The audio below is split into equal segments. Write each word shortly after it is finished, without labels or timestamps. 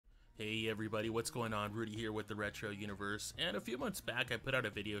Hey everybody, what's going on? Rudy here with the Retro Universe, and a few months back I put out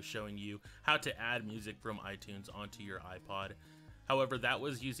a video showing you how to add music from iTunes onto your iPod. However, that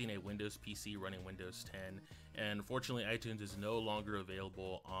was using a Windows PC running Windows 10, and unfortunately iTunes is no longer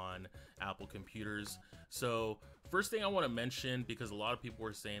available on Apple computers. So first thing I want to mention, because a lot of people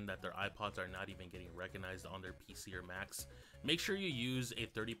were saying that their iPods are not even getting recognized on their PC or Macs, make sure you use a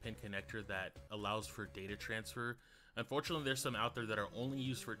 30-pin connector that allows for data transfer. Unfortunately, there's some out there that are only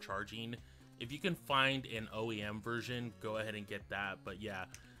used for charging. If you can find an OEM version, go ahead and get that. But yeah,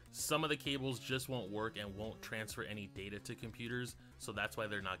 some of the cables just won't work and won't transfer any data to computers, so that's why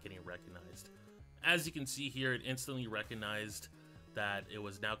they're not getting recognized. As you can see here, it instantly recognized that it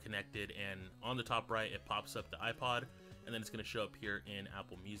was now connected, and on the top right it pops up the iPod, and then it's going to show up here in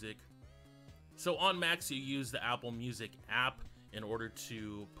Apple Music. So on Macs, you use the Apple Music app in order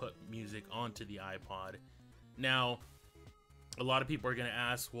to put music onto the iPod. Now, a lot of people are going to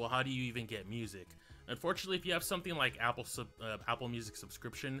ask, well, how do you even get music? Unfortunately, if you have something like Apple Music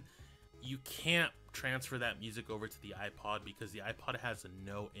subscription, you can't transfer that music over to the iPod because the iPod has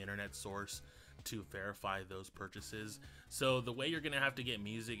no internet source to verify those purchases. So the way you're going to have to get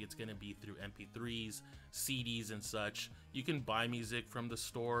music, it's going to be through MP3s, CDs, and such. You can buy music from the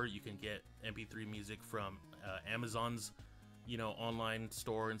store. You can get MP3 music from Amazon's, online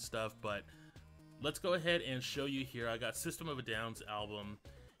store and stuff, but let's go ahead and show you here. I got System of a Down's album,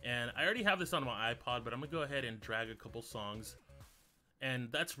 and I already have this on my iPod, but I'm gonna go ahead and drag a couple songs, and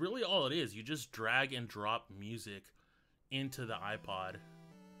that's really all it is. You just drag and drop music into the iPod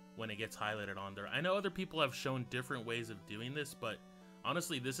when it gets highlighted on there. I know other people have shown different ways of doing this, but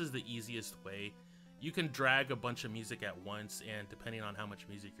honestly, this is the easiest way. You can drag a bunch of music at once, and depending on how much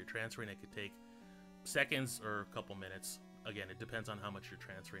music you're transferring, it could take seconds or a couple minutes. Again, it depends on how much you're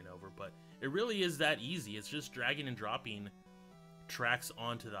transferring over, but it really is that easy. It's just dragging and dropping tracks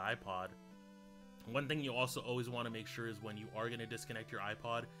onto the iPod. One thing you also always want to make sure is when you are going to disconnect your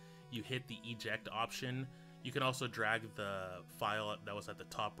iPod, you hit the eject option. You can also drag the file that was at the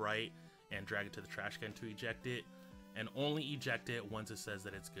top right and drag it to the trash can to eject it, and only eject it once it says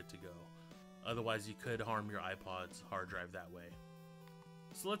that it's good to go. Otherwise, you could harm your iPod's hard drive that way.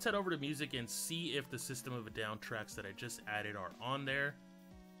 So let's head over to music and see if the System of a Down tracks that I just added are on there.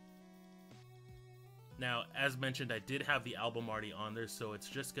 Now, as mentioned, I did have the album already on there, so it's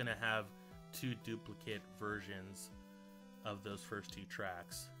just going to have two duplicate versions of those first two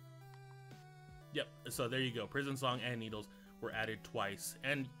tracks. Yep, so there you go. Prison Song and Needles were added twice.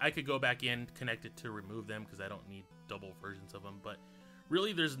 And I could go back in, connect it to remove them because I don't need double versions of them. But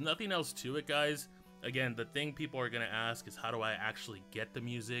really, there's nothing else to it, guys. Again, the thing people are going to ask is, how do I actually get the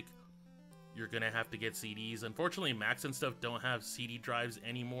music? You're going to have to get CDs. Unfortunately, Macs and stuff don't have CD drives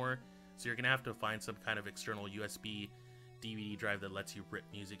anymore, so you're going to have to find some kind of external USB DVD drive that lets you rip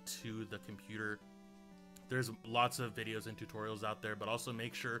music to the computer. There's lots of videos and tutorials out there, but also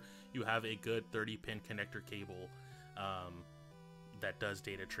make sure you have a good 30-pin connector cable that does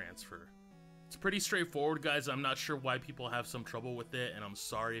data transfer. It's pretty straightforward, guys. I'm not sure why people have some trouble with it, and I'm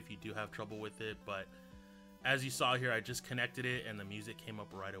sorry if you do have trouble with it, but as you saw here, I just connected it and the music came up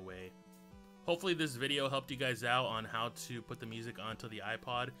right away. Hopefully this video helped you guys out on how to put the music onto the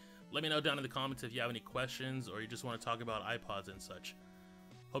iPod. Let me know down in the comments if you have any questions or you just want to talk about iPods and such.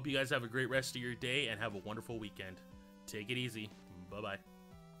 Hope you guys have a great rest of your day and have a wonderful weekend. Take it easy. Bye-bye.